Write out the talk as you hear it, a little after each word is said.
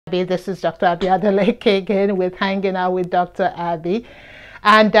This is Dr. Eso-Adeleke again with Hanging Out with Dr. Abby.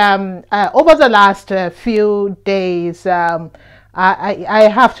 And over the last few days, I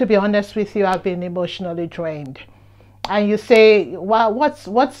have to be honest with you, I've been emotionally drained. And you say, well,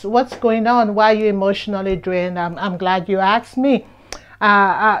 what's going on? Why are you emotionally drained? I'm glad you asked me.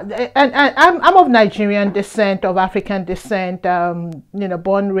 And I'm of Nigerian descent, of African descent,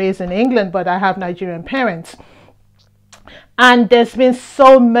 born, raised in England, but I have Nigerian parents. And there's been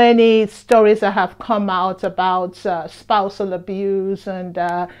so many stories that have come out about spousal abuse, and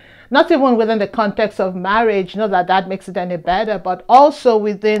not even within the context of marriage, not that that makes it any better, but also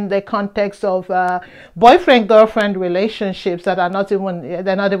within the context of boyfriend-girlfriend relationships that are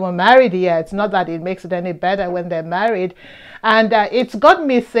they're not even married yet. It's not that it makes it any better when they're married. And it's got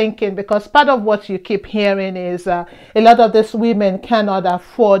me thinking, because part of what you keep hearing is a lot of these women cannot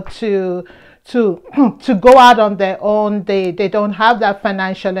afford to go out on their own. They don't have that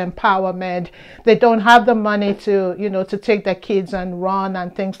financial empowerment. They don't have the money to to take their kids and run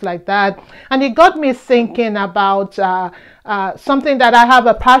and things like that. And it got me thinking about something that I have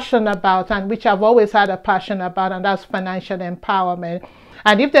a passion about, and which I've always had a passion about, and that's financial empowerment.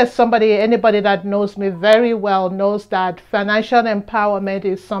 And if there's anybody that knows me very well, knows that financial empowerment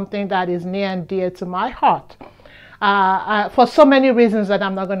is something that is near and dear to my heart. For so many reasons that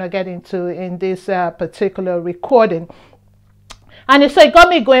I'm not going to get into in this particular recording. And so it got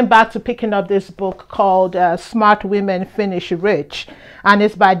me going back to picking up this book called Smart Women Finish Rich. And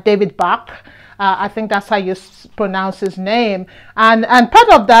it's by David Bach. I think that's how you pronounce his name. And part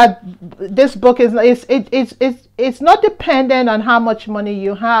of that, this book it's not dependent on how much money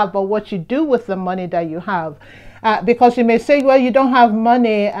you have, but what you do with the money that you have. Because you may say, well, you don't have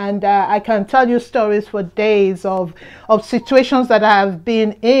money, and I can tell you stories for days of situations that I have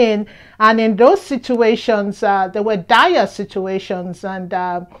been in, and in those situations, there were dire situations, and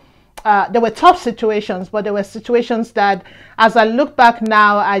there were tough situations, but there were situations that, as I look back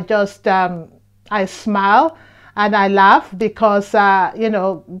now, I just I smile and I laugh, because God,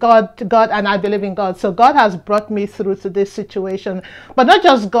 and I believe in God. So God has brought me through to this situation. But not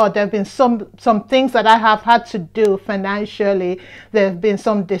just God, there have been some things that I have had to do financially. There have been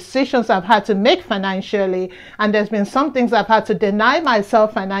some decisions I've had to make financially, and there's been some things I've had to deny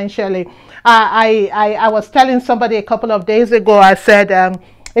myself financially. I was telling somebody a couple of days ago, I said,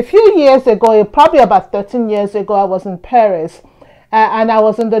 a few years ago, probably about 13 years ago, I was in Paris. And I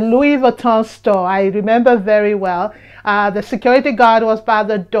was in the Louis Vuitton store. I remember very well. The security guard was by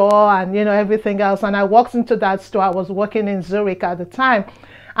the door, and everything else. And I walked into that store. I was working in Zurich at the time,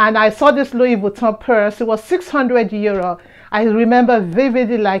 and I saw this Louis Vuitton purse. It was 600 euro. I remember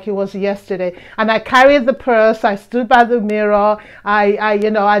vividly like it was yesterday. And I carried the purse. I stood by the mirror.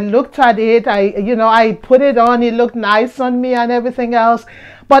 I looked at it. I put it on. It looked nice on me and everything else.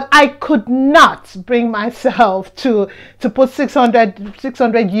 But I could not bring myself to put 600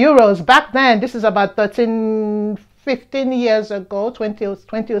 euros. Back then, this is about 15 years ago,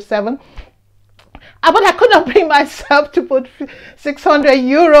 2007. But I could not bring myself to put 600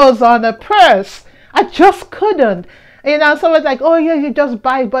 euros on a purse. I just couldn't. Someone's like, oh yeah, you just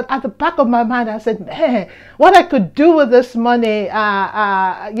buy it. But at the back of my mind, I said, man, what I could do with this money, and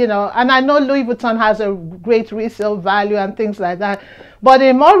I know Louis Vuitton has a great resale value and things like that. But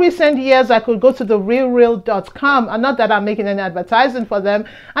in more recent years, I could go to the realreal.com, and not that I'm making any advertising for them,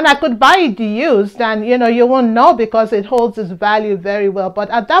 and I could buy it used, and you won't know because it holds its value very well.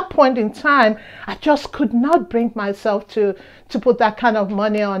 But at that point in time, I just could not bring myself to put that kind of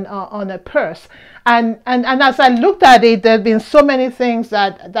money on a purse. And as I looked at it, there have been so many things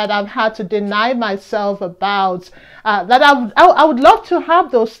that I've had to deny myself about, that I would love to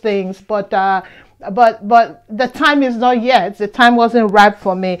have those things, but the time is not yet. The time wasn't ripe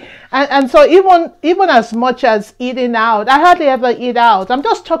for me. And so even as much as eating out, I hardly ever eat out. I'm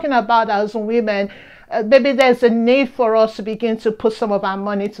just talking about as women. Maybe there's a need for us to begin to put some of our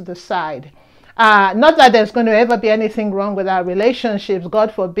money to the side. Not that there's going to ever be anything wrong with our relationships,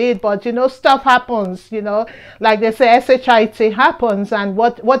 God forbid, but stuff happens, like they say, SHIT happens. And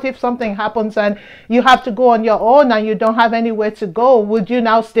what if something happens and you have to go on your own and you don't have anywhere to go? Would you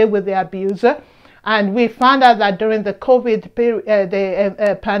now stay with the abuser? And we found out that during the COVID period,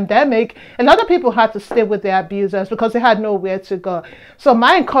 pandemic, a lot of people had to stay with their abusers because they had nowhere to go. So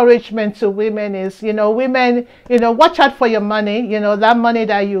my encouragement to women is, women, watch out for your money. That money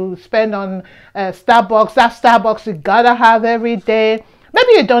that you spend on Starbucks, that Starbucks you gotta have every day.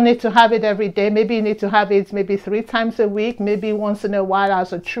 Maybe you don't need to have it every day. Maybe you need to have it maybe 3 times a week, maybe once in a while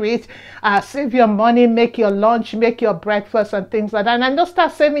as a treat. Save your money, make your lunch, make your breakfast and things like that. And just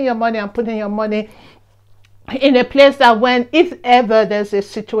start saving your money and putting your money in a place that when, if ever there's a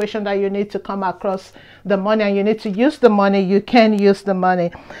situation that you need to come across the money and you need to use the money, you can use the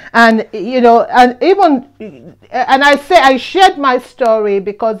money. And and even, and I shared my story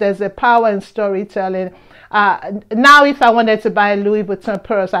because there's a power in storytelling. Now if I wanted to buy a Louis Vuitton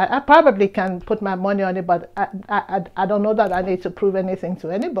purse, I probably can put my money on it, but I don't know that I need to prove anything to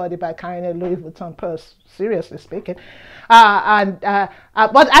anybody by carrying a Louis Vuitton purse, seriously speaking.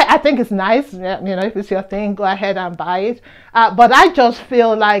 But I think it's nice, if it's your thing, go ahead and buy it. But I just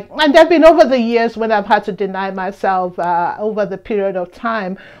feel like, and there have been over the years when I've had to deny myself over the period of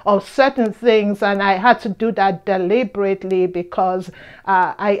time of certain things, and I had to do that deliberately because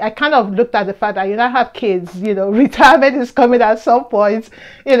I kind of looked at the fact that, I have kids, retirement is coming at some point,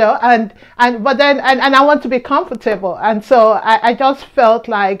 but then I want to be comfortable. And so I just felt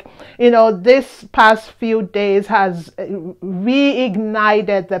like, this past few days has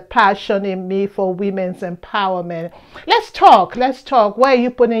reignited the passion in me for women's empowerment. Let's talk. Where are you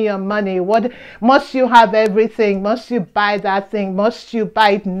putting your money? What must you have everything? Must you buy that thing? Must you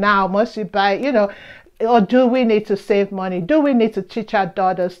buy it now? Must you buy, or do we need to save money? Do we need to teach our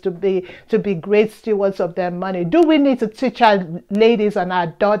daughters to be great stewards of their money? Do we need to teach our ladies and our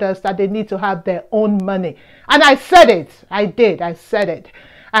daughters that they need to have their own money? And I said it. I said it.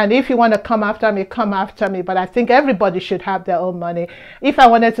 And if you want to come after me, come after me. But I think everybody should have their own money. If I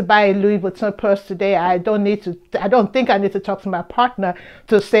wanted to buy a Louis Vuitton purse today, I don't think I need to talk to my partner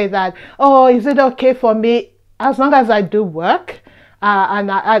to say that, oh, is it okay for me? As long as I do work.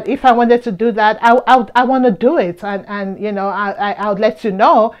 If I wanted to do that, I want to do it. I'll let you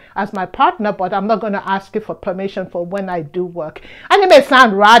know as my partner, but I'm not going to ask you for permission for when I do work. And it may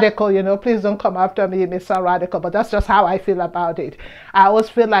sound radical, please don't come after me. It may sound radical, but that's just how I feel about it. I always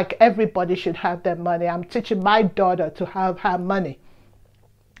feel like everybody should have their money. I'm teaching my daughter to have her money.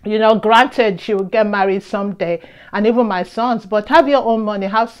 Granted, she will get married someday, and even my sons, but have your own money.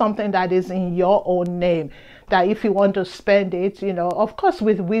 Have something that is in your own name, that if you want to spend it, of course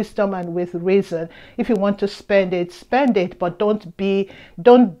with wisdom and with reason, if you want to spend it, but don't be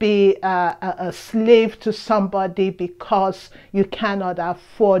a slave to somebody because you cannot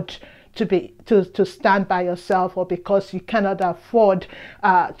afford to stand by yourself, or because you cannot afford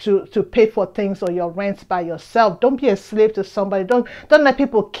to pay for things or your rent by yourself. Don't be a slave to somebody. Don't let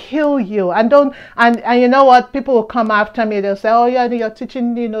people kill you. And you know what? People will come after me. They'll say, oh yeah, you're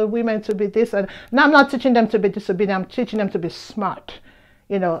teaching women to be this. And no, I'm not teaching them to be disobedient. I'm teaching them to be smart.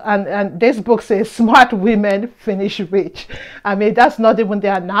 And this book says smart women finish rich. I mean, that's not even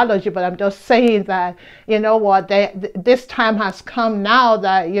the analogy, but I'm just saying that, this time has come now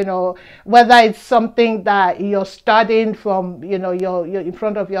that, whether it's something that you're studying from, you're in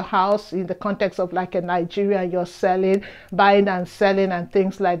front of your house in the context of like a Nigerian, you're buying and selling and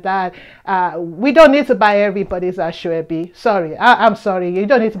things like that. We don't need to buy everybody's ashwebi. Sorry, I'm sorry. You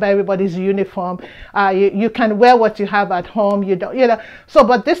don't need to buy everybody's uniform. You can wear what you have at home. You don't, so,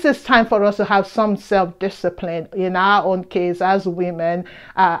 but this is time for us to have some self-discipline in our own case as women.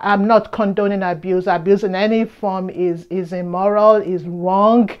 I'm not condoning abuse. Abuse in any form is immoral, is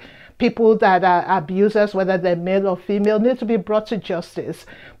wrong. People that are abusers, whether they're male or female, need to be brought to justice.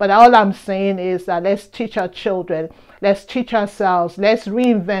 But all I'm saying is that let's teach our children, let's teach ourselves, let's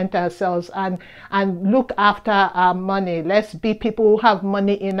reinvent ourselves and look after our money. Let's be people who have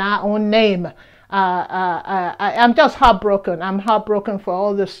money in our own name. I'm just heartbroken. I'm heartbroken for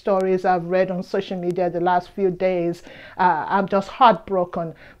all the stories I've read on social media the last few days. I'm just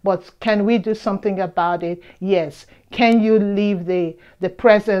heartbroken. But can we do something about it? Yes. Can you leave the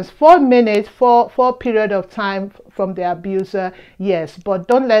presence for a minute, for a period of time from the abuser? Yes. But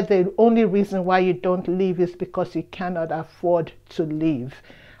don't let the only reason why you don't leave is because you cannot afford to leave.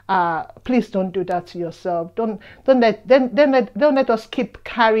 Please don't do that to yourself. Don't let us keep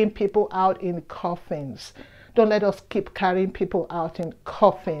carrying people out in coffins. Don't let us keep carrying people out in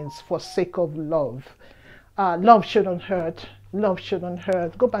coffins for sake of love. Love shouldn't hurt. Love shouldn't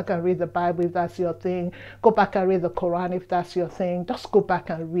hurt. Go back and read the Bible if that's your thing. Go back and read the Quran if that's your thing. Just go back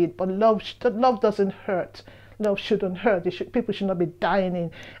and read. But love doesn't hurt. Love shouldn't hurt. People should not be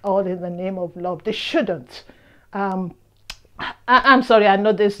dying all in the name of love. They shouldn't. I'm sorry, I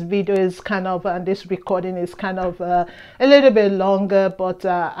know this video is kind of, and this recording is kind of a little bit longer, but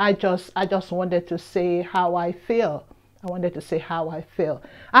I just wanted to say how I feel. I wanted to say how I feel.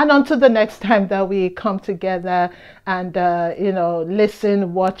 And until the next time that we come together and,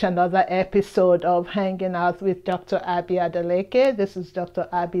 listen, watch another episode of Hanging Out with Dr. Eso-Adeleke. This is Dr.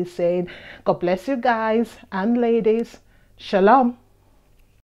 Abby saying, God bless you guys and ladies. Shalom.